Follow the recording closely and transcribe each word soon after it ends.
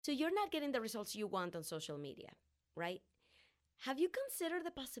So you're not getting the results you want on social media, right? Have you considered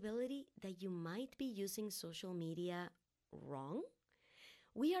the possibility that you might be using social media wrong?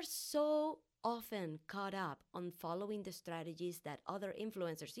 We are so often caught up on following the strategies that other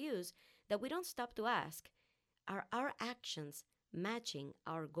influencers use that we don't stop to ask, are our actions matching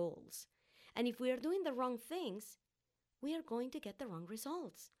our goals? And if we are doing the wrong things, we are going to get the wrong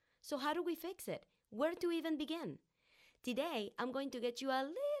results. So, how do we fix it? Where to even begin? Today, I'm going to get you a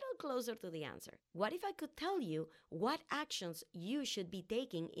little closer to the answer. What if I could tell you what actions you should be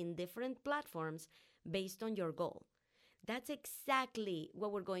taking in different platforms based on your goal? That's exactly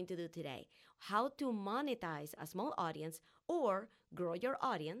what we're going to do today. How to monetize a small audience or grow your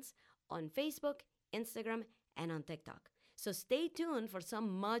audience on Facebook, Instagram, and on TikTok. So stay tuned for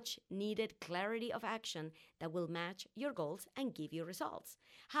some much needed clarity of action that will match your goals and give you results.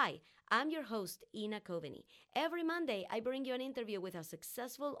 Hi, I'm your host, Ina Coveney. Every Monday, I bring you an interview with a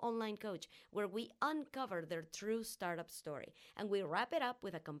successful online coach where we uncover their true startup story. And we wrap it up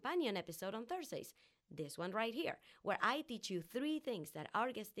with a companion episode on Thursdays. This one right here, where I teach you 3 things that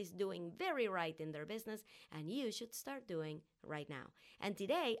our guest is doing very right in their business and you should start doing right now. And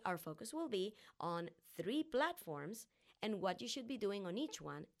today, our focus will be on 3 platforms and what you should be doing on each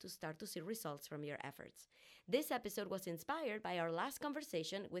one to start to see results from your efforts. This episode was inspired by our last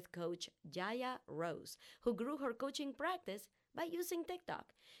conversation with Coach Jaya Rose, who grew her coaching practice by using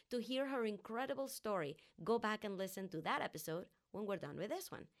TikTok. To hear her incredible story, go back and listen to that episode when we're done with this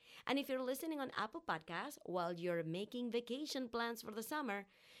one. And if you're listening on Apple Podcasts while you're making vacation plans for the summer,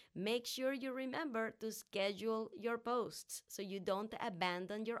 make sure you remember to schedule your posts so you don't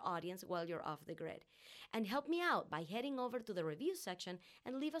abandon your audience while you're off the grid. And help me out by heading over to the review section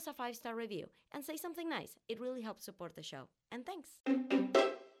and leave us a 5-star review and say something nice. It really helps support the show. And thanks.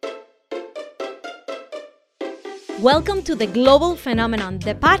 Welcome to The Global Phenomenon,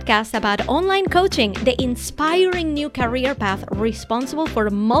 the podcast about online coaching, the inspiring new career path responsible for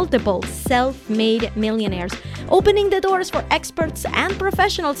multiple self-made millionaires, opening the doors for experts and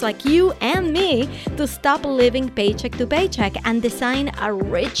professionals like you and me to stop living paycheck to paycheck and design a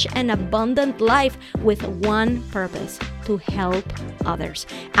rich and abundant life with one purpose: to help others.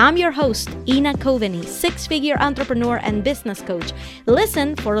 I'm your host, Ina Coveney, 6-figure entrepreneur and business coach.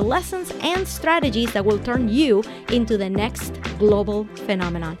 Listen for lessons and strategies that will turn you into the next global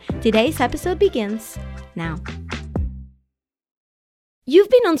phenomenon. Today's episode begins now. You've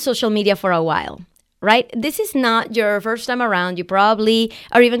been on social media for a while, right? This is not your first time around. You probably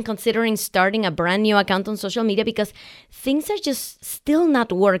are even considering starting a brand new account on social media because things are just still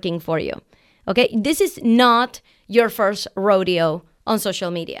not working for you. Okay, this is not your first rodeo on social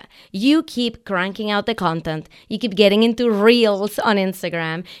media. You keep cranking out the content. You keep getting into reels on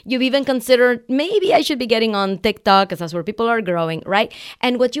Instagram. You've even considered maybe I should be getting on TikTok because that's where people are growing, right?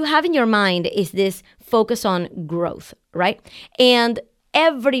 And what you have in your mind is this focus on growth, right? And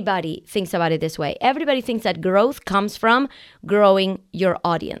everybody thinks about it this way. Everybody thinks that growth comes from growing your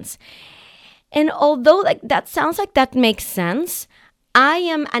audience. And although that sounds like that makes sense, I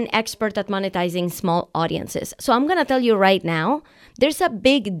am an expert at monetizing small audiences. So I'm going to tell you right now, there's a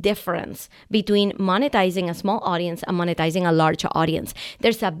big difference between monetizing a small audience and monetizing a large audience.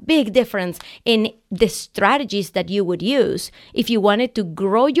 There's a big difference in the strategies that you would use if you wanted to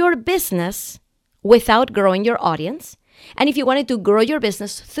grow your business without growing your audience, and if you wanted to grow your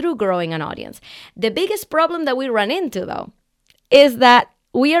business through growing an audience. The biggest problem that we run into, though, is that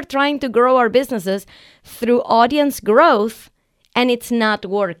we are trying to grow our businesses through audience growth, and it's not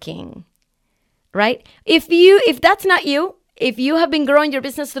working, right? If that's not you, if you have been growing your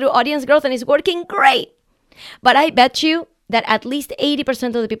business through audience growth and it's working, great. But I bet you that at least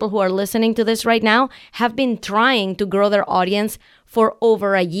 80% of the people who are listening to this right now have been trying to grow their audience for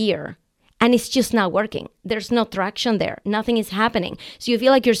over a year. And it's just not working. There's no traction there. Nothing is happening. So you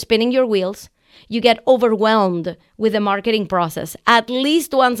feel like you're spinning your wheels. You get overwhelmed with the marketing process. At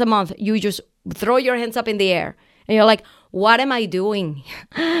least once a month, you just throw your hands up in the air. And you're like, what am I doing?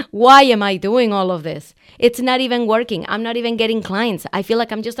 Why am I doing all of this? It's not even working. I'm not even getting clients. I feel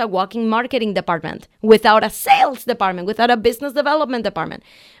like I'm just a walking marketing department without a sales department, without a business development department,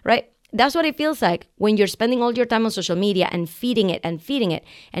 right? That's what it feels like when you're spending all your time on social media and feeding it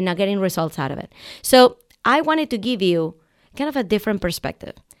and not getting results out of it. So I wanted to give you kind of a different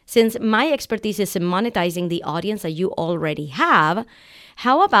perspective. Since my expertise is in monetizing the audience that you already have,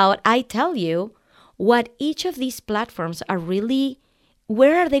 how about I tell you what each of these platforms are really,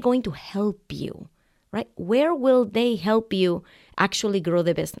 where are they going to help you, right? Where will they help you actually grow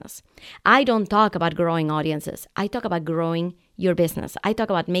the business? I don't talk about growing audiences. I talk about growing your business. I talk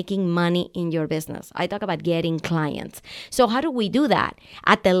about making money in your business. I talk about getting clients. So how do we do that?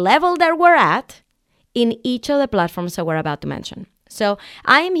 At the level that we're at in each of the platforms that we're about to mention. So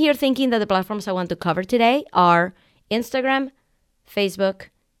I am here thinking that the platforms I want to cover today are Instagram, Facebook,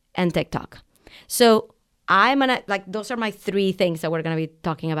 and TikTok. So I'm going to, those are my 3 things that we're going to be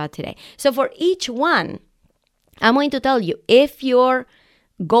talking about today. So for each one, I'm going to tell you, if your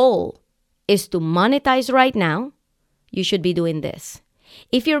goal is to monetize right now, you should be doing this.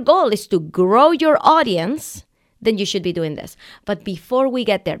 If your goal is to grow your audience, then you should be doing this. But before we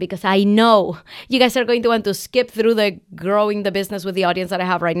get there, because I know you guys are going to want to skip through the growing the business with the audience that I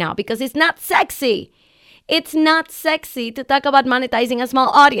have right now, because it's not sexy. It's not sexy to talk about monetizing a small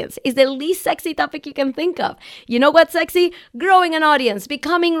audience. It's the least sexy topic you can think of. You know what's sexy? Growing an audience,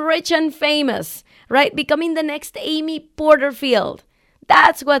 becoming rich and famous, right? Becoming the next Amy Porterfield.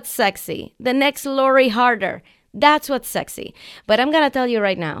 That's what's sexy. The next Lori Harder. That's what's sexy. But I'm going to tell you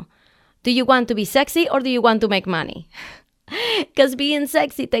right now, do you want to be sexy or do you want to make money? Because being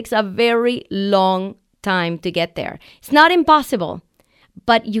sexy takes a very long time to get there. It's not impossible,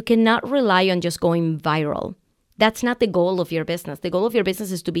 but you cannot rely on just going viral. That's not the goal of your business. The goal of your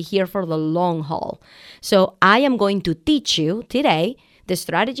business is to be here for the long haul. So I am going to teach you today the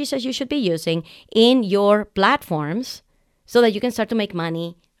strategies that you should be using in your platforms so that you can start to make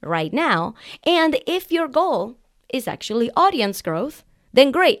money right now. And if your goal is actually audience growth,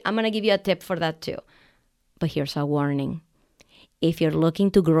 then great. I'm going to give you a tip for that too. But here's a warning. If you're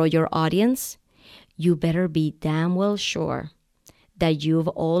looking to grow your audience, you better be damn well sure that you've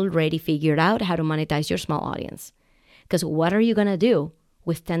already figured out how to monetize your small audience. Because what are you going to do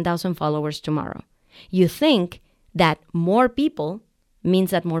with 10,000 followers tomorrow? You think that more people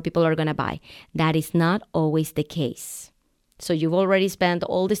means that more people are going to buy. That is not always the case. So you've already spent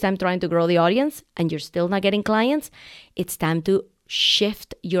all this time trying to grow the audience and you're still not getting clients. It's time to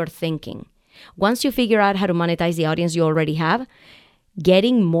shift your thinking. Once you figure out how to monetize the audience you already have,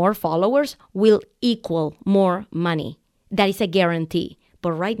 getting more followers will equal more money. That is a guarantee.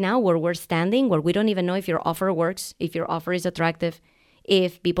 But right now, where we're standing, where we don't even know if your offer works, if your offer is attractive,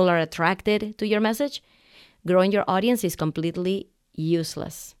 if people are attracted to your message, growing your audience is completely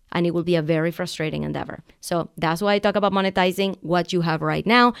useless. And it will be a very frustrating endeavor. So that's why I talk about monetizing what you have right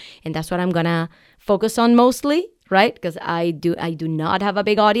now. And that's what I'm going to focus on mostly, right? Because I do not have a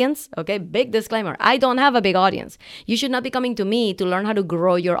big audience. Okay, big disclaimer. I don't have a big audience. You should not be coming to me to learn how to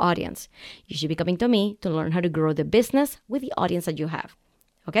grow your audience. You should be coming to me to learn how to grow the business with the audience that you have.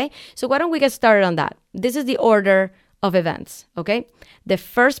 Okay, so why don't we get started on that? This is the order of events. Okay, the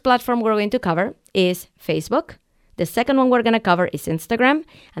first platform we're going to cover is Facebook. The second one we're going to cover is Instagram.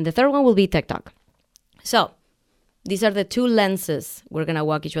 And the third one will be TikTok. So these are the 2 lenses we're going to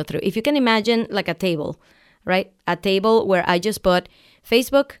walk each one through. If you can imagine like a table, right? A table where I just put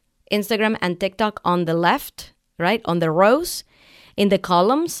Facebook, Instagram, and TikTok on the left, right? On the rows. In the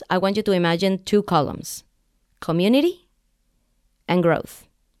columns, I want you to imagine 2 columns. Community and growth.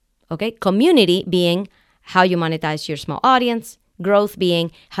 Okay? Community being how you monetize your small audience. Growth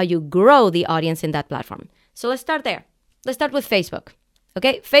being how you grow the audience in that platform. So let's start there. Let's start with Facebook.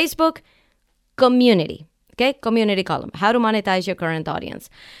 Okay, Facebook community. Okay, community column. How to monetize your current audience.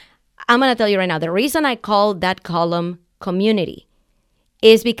 I'm going to tell you right now, the reason I call that column community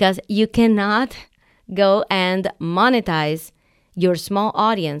is because you cannot go and monetize your small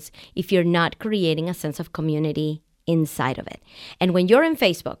audience if you're not creating a sense of community inside of it. And when you're in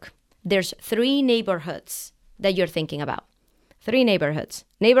Facebook, there's 3 neighborhoods that you're thinking about. 3 neighborhoods.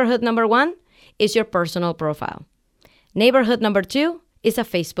 Neighborhood number 1 is your personal profile. Neighborhood number 2 is a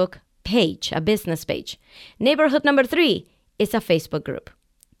Facebook page, a business page. Neighborhood number 3 is a Facebook group.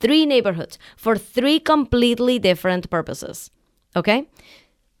 3 neighborhoods for 3 completely different purposes. Okay?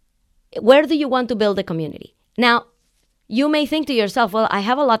 Where do you want to build a community? Now, you may think to yourself, well, I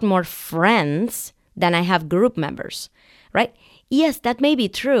have a lot more friends than I have group members, right? Yes, that may be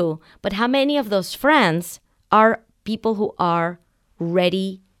true, but how many of those friends are people who are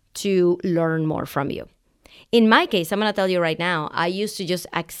ready to learn more from you? In my case, I'm going to tell you right now, I used to just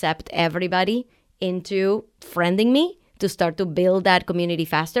accept everybody into friending me to start to build that community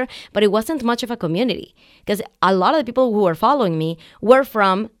faster, but it wasn't much of a community because a lot of the people who were following me were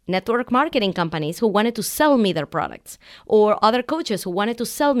from network marketing companies who wanted to sell me their products or other coaches who wanted to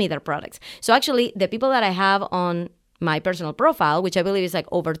sell me their products. So actually, the people that I have on my personal profile, which I believe is like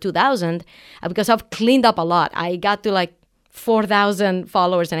over 2,000, because I've cleaned up a lot. I got to like 4,000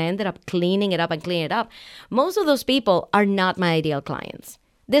 followers and I ended up cleaning it up. Most of those people are not my ideal clients.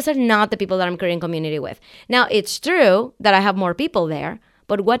 These are not the people that I'm creating community with. Now, it's true that I have more people there,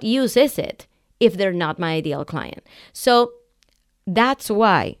 but what use is it if they're not my ideal client? So that's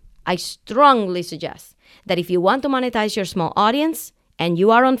why I strongly suggest that if you want to monetize your small audience and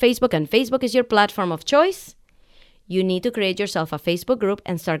you are on Facebook and Facebook is your platform of choice, you need to create yourself a Facebook group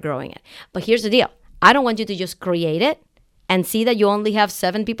and start growing it. But here's the deal. I don't want you to just create it and see that you only have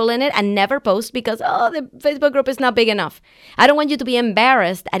 7 people in it and never post because, the Facebook group is not big enough. I don't want you to be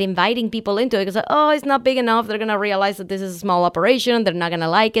embarrassed at inviting people into it because, it's not big enough. They're going to realize that this is a small operation. They're not going to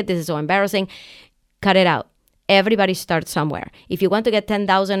like it. This is so embarrassing. Cut it out. Everybody starts somewhere. If you want to get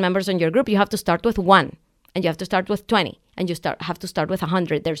 10,000 members in your group, you have to start with 1. And you have to start with 20. And you have to start with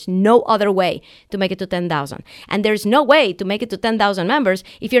 100. There's no other way to make it to 10,000. And there's no way to make it to 10,000 members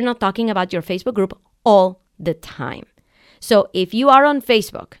if you're not talking about your Facebook group all the time. So if you are on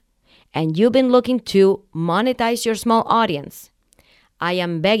Facebook and you've been looking to monetize your small audience, I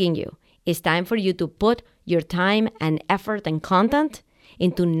am begging you, it's time for you to put your time and effort and content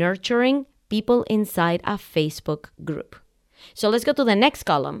into nurturing people inside a Facebook group. So let's go to the next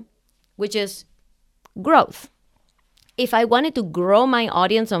column, which is growth. If I wanted to grow my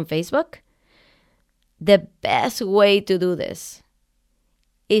audience on Facebook, the best way to do this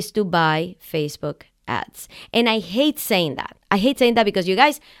is to buy Facebook ads. And I hate saying that. I hate saying that because you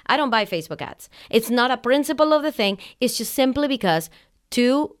guys, I don't buy Facebook ads. It's not a principle of the thing. It's just simply because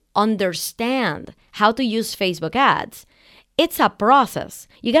to understand how to use Facebook ads, it's a process.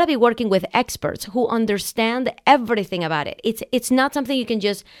 You got to be working with experts who understand everything about it. It's not something you can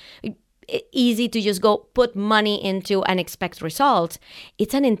just easy to just go put money into and expect results.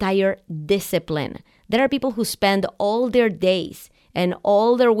 It's an entire discipline. There are people who spend all their days and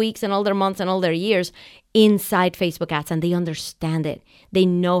all their weeks and all their months and all their years inside Facebook ads, and they understand it. They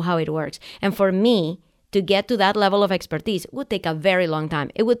know how it works. And for me, to get to that level of expertise would take a very long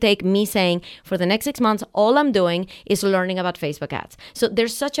time. It would take me saying, for the next 6 months, all I'm doing is learning about Facebook ads. So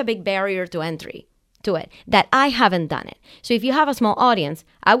there's such a big barrier to entry to it that I haven't done it. So if you have a small audience,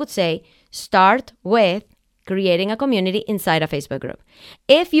 I would say start with creating a community inside a Facebook group.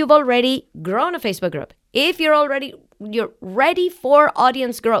 If you've already grown a Facebook group, if you're ready for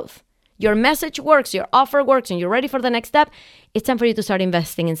audience growth, your message works, your offer works, and you're ready for the next step, it's time for you to start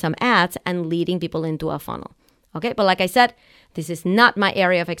investing in some ads and leading people into a funnel. Okay, but like I said, this is not my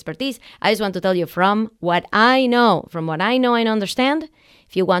area of expertise. I just want to tell you from what I know and understand,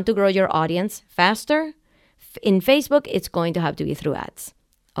 if you want to grow your audience faster in Facebook, it's going to have to be through ads.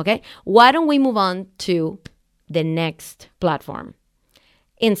 Okay, why don't we move on to the next platform,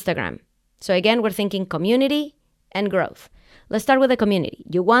 Instagram. So again, we're thinking community and growth. Let's start with the community.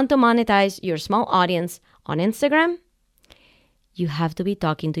 You want to monetize your small audience on Instagram? You have to be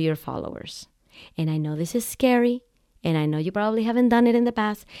talking to your followers. And I know this is scary, and I know you probably haven't done it in the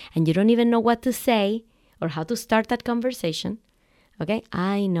past, and you don't even know what to say or how to start that conversation. Okay,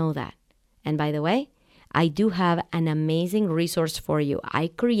 I know that. And by the way, I do have an amazing resource for you. I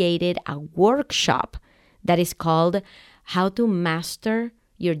created a workshop that is called How to Master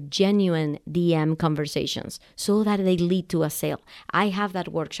Your Genuine DM Conversations so that they lead to a sale. I have that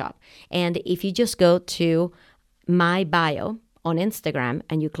workshop. And if you just go to my bio on Instagram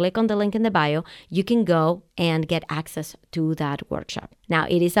and you click on the link in the bio, you can go and get access to that workshop. Now,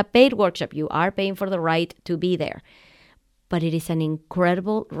 it is a paid workshop. You are paying for the right to be there. But it is an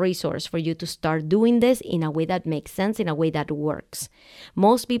incredible resource for you to start doing this in a way that makes sense, in a way that works.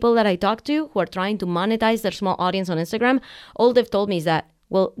 Most people that I talk to who are trying to monetize their small audience on Instagram, all they've told me is that,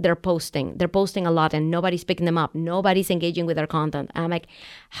 well, they're posting a lot and nobody's picking them up. Nobody's engaging with their content. And I'm like,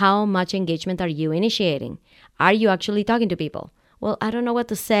 how much engagement are you initiating? Are you actually talking to people? Well, I don't know what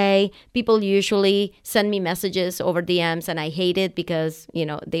to say. People usually send me messages over DMs and I hate it because,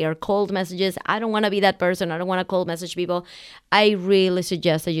 they are cold messages. I don't want to be that person. I don't want to cold message people. I really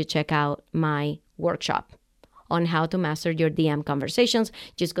suggest that you check out my workshop on how to master your DM conversations.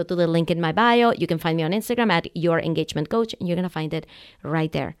 Just go to the link in my bio. You can find me on Instagram at Your Engagement Coach, and you're going to find it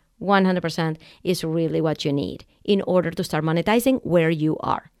right there. 100% is really what you need in order to start monetizing where you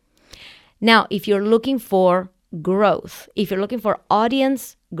are. Now, if you're looking for growth, if you're looking for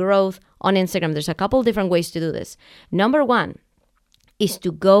audience growth on Instagram, there's a couple different ways to do this. Number one is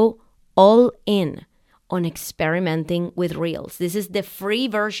to go all in on experimenting with Reels. This is the free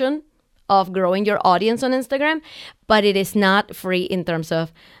version of growing your audience on Instagram, but it is not free in terms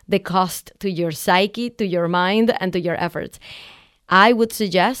of the cost to your psyche, to your mind, and to your efforts. I would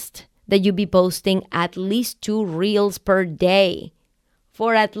suggest that you be posting at least 2 Reels per day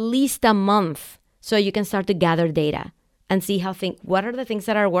for at least a month so you can start to gather data and see what are the things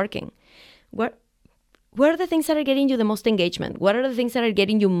that are working? What are the things that are getting you the most engagement? What are the things that are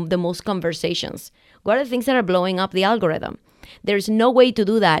getting you the most conversations? What are the things that are blowing up the algorithm? There's no way to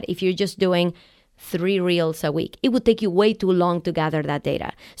do that if you're just doing 3 reels a week. It would take you way too long to gather that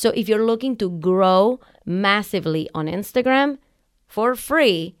data. So if you're looking to grow massively on Instagram for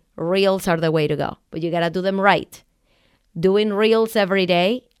free, reels are the way to go. But you got to do them right. Doing reels every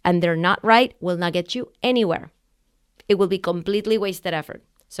day and they're not right will not get you anywhere. It will be completely wasted effort.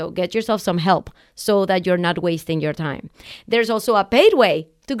 So get yourself some help so that you're not wasting your time. There's also a paid way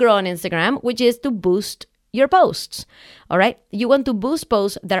to grow on Instagram, which is to boost your posts. All right. You want to boost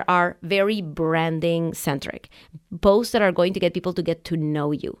posts that are very branding centric, posts that are going to get people to get to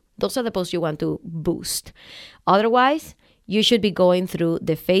know you. Those are the posts you want to boost. Otherwise, you should be going through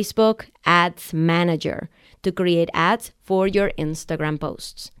the Facebook Ads Manager to create ads for your Instagram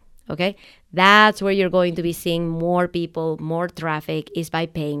posts. Okay. That's where you're going to be seeing more people, more traffic is by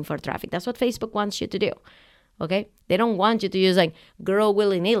paying for traffic. That's what Facebook wants you to do. Okay. They don't want you to use like grow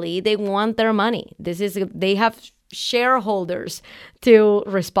willy-nilly. They want their money. They have shareholders to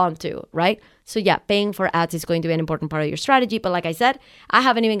respond to, right? So yeah, paying for ads is going to be an important part of your strategy. But like I said, I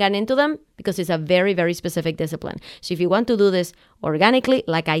haven't even gotten into them because it's a very, very specific discipline. So if you want to do this organically,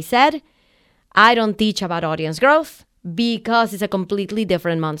 like I said, I don't teach about audience growth because it's a completely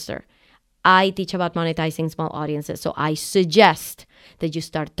different monster. I teach about monetizing small audiences. So I suggest that you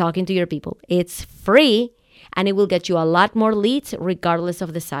start talking to your people. It's free and it will get you a lot more leads regardless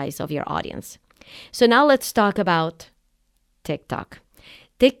of the size of your audience. So now let's talk about TikTok.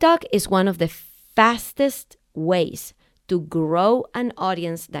 TikTok is one of the fastest ways to grow an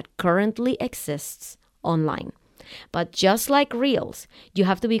audience that currently exists online. But just like Reels, you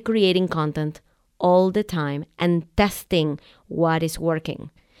have to be creating content all the time and testing what is working,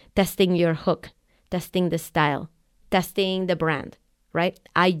 testing your hook, testing the style, testing the brand, right?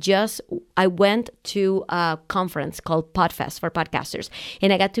 I went to a conference called Podfest for podcasters,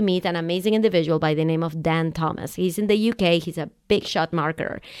 and I got to meet an amazing individual by the name of Dan Thomas. He's in the UK. He's a big shot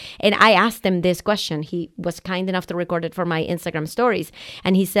marketer. And I asked him this question. He was kind enough to record it for my Instagram stories.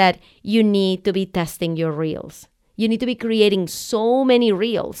 And he said, you need to be testing your reels. You need to be creating so many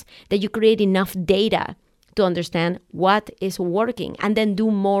reels that you create enough data to understand what is working and then do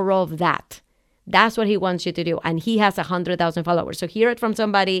more of that. That's what he wants you to do. And he has 100,000 followers. So hear it from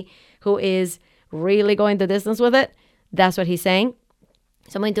somebody who is really going the distance with it. That's what he's saying.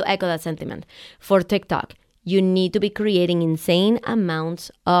 So I'm going to echo that sentiment. For TikTok, you need to be creating insane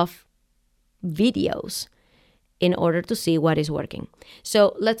amounts of videos in order to see what is working.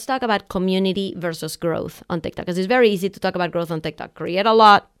 So let's talk about community versus growth on TikTok, because it's very easy to talk about growth on TikTok. Create a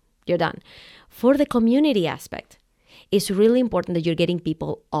lot, you're done. For the community aspect, it's really important that you're getting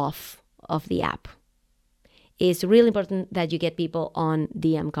people off of the app. It's really important that you get people on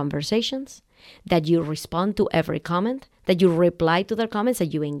DM conversations, that you respond to every comment, that you reply to their comments,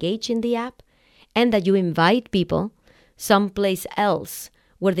 that you engage in the app, and that you invite people someplace else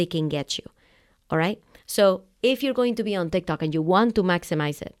where they can get you. All right? So if you're going to be on TikTok and you want to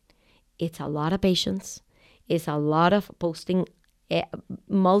maximize it, it's a lot of patience. It's a lot of posting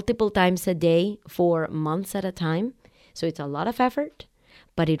multiple times a day for months at a time. So it's a lot of effort,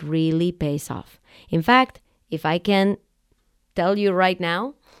 but it really pays off. In fact, if I can tell you right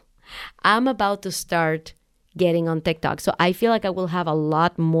now, I'm about to start getting on TikTok. So I feel like I will have a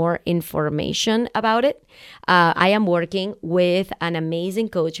lot more information about it. I am working with an amazing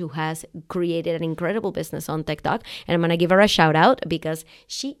coach who has created an incredible business on TikTok. And I'm going to give her a shout out because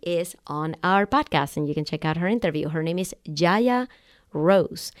she is on our podcast and you can check out her interview. Her name is Jaya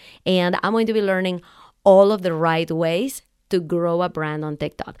Rose. And I'm going to be learning all of the right ways to grow a brand on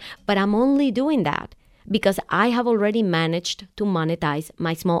TikTok. But I'm only doing that because I have already managed to monetize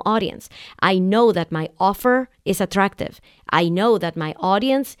my small audience. I know that my offer is attractive. I know that my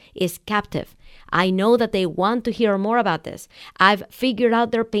audience is captive. I know that they want to hear more about this. I've figured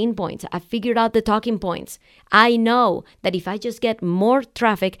out their pain points. I've figured out the talking points. I know that if I just get more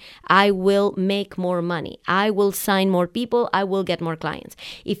traffic, I will make more money. I will sign more people. I will get more clients.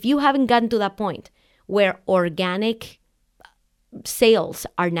 If you haven't gotten to that point where organic sales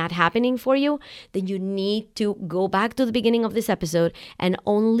are not happening for you, then you need to go back to the beginning of this episode and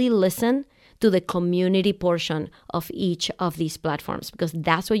only listen to the community portion of each of these platforms, because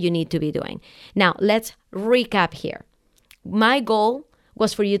that's what you need to be doing. Now, let's recap here. My goal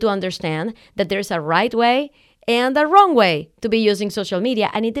was for you to understand that there's a right way and a wrong way to be using social media,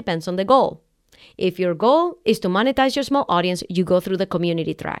 and it depends on the goal. If your goal is to monetize your small audience, you go through the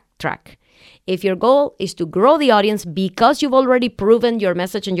community track. If your goal is to grow the audience because you've already proven your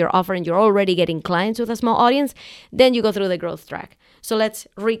message and your offer and you're already getting clients with a small audience, then you go through the growth track. So let's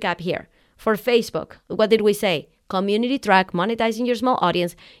recap here. For Facebook, what did we say? Community track, monetizing your small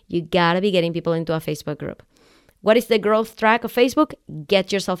audience. You gotta be getting people into a Facebook group. What is the growth track of Facebook?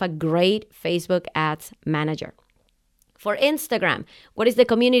 Get yourself a great Facebook ads manager. For Instagram, what is the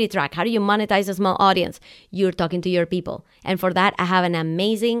community track? How do you monetize a small audience? You're talking to your people. And for that, I have an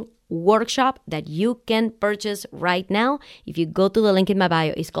amazing workshop that you can purchase right now. If you go to the link in my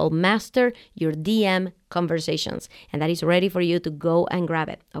bio, it's called Master Your DM Conversations. And that is ready for you to go and grab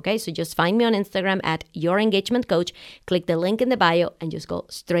it. Okay, so just find me on Instagram at Your Engagement Coach. Click the link in the bio and just go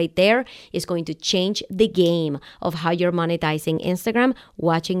straight there. It's going to change the game of how you're monetizing Instagram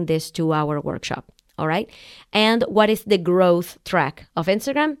watching this 2-hour workshop. All right. And what is the growth track of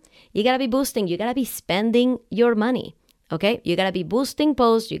Instagram? You got to be boosting. You got to be spending your money. Okay. You got to be boosting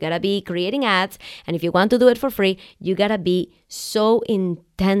posts. You got to be creating ads. And if you want to do it for free, you got to be so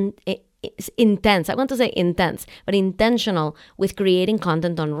intense. I want to say intense, but intentional with creating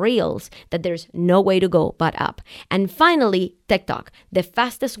content on Reels that there's no way to go but up. And finally, TikTok, the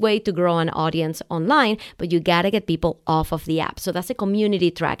fastest way to grow an audience online, but you got to get people off of the app. So that's a community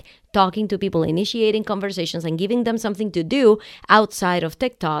track, talking to people, initiating conversations and giving them something to do outside of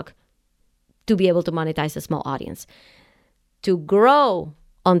TikTok to be able to monetize a small audience. To grow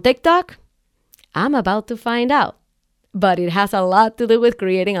on TikTok, I'm about to find out. But it has a lot to do with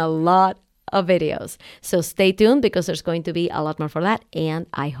creating a lot of videos. So stay tuned because there's going to be a lot more for that. And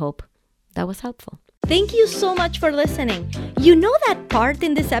I hope that was helpful. Thank you so much for listening. You know that part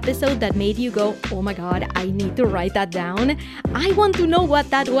in this episode that made you go, oh my God, I need to write that down? I want to know what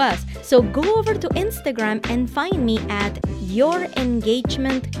that was. So go over to Instagram and find me at Your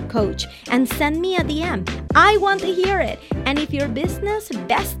Engagement Coach and send me a DM. I want to hear it. And if your business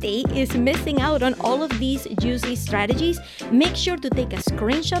bestie is missing out on all of these juicy strategies, make sure to take a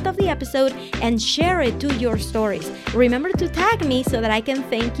screenshot of the episode and share it to your stories. Remember to tag me so that I can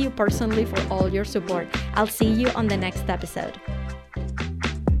thank you personally for all your support. I'll see you on the next episode.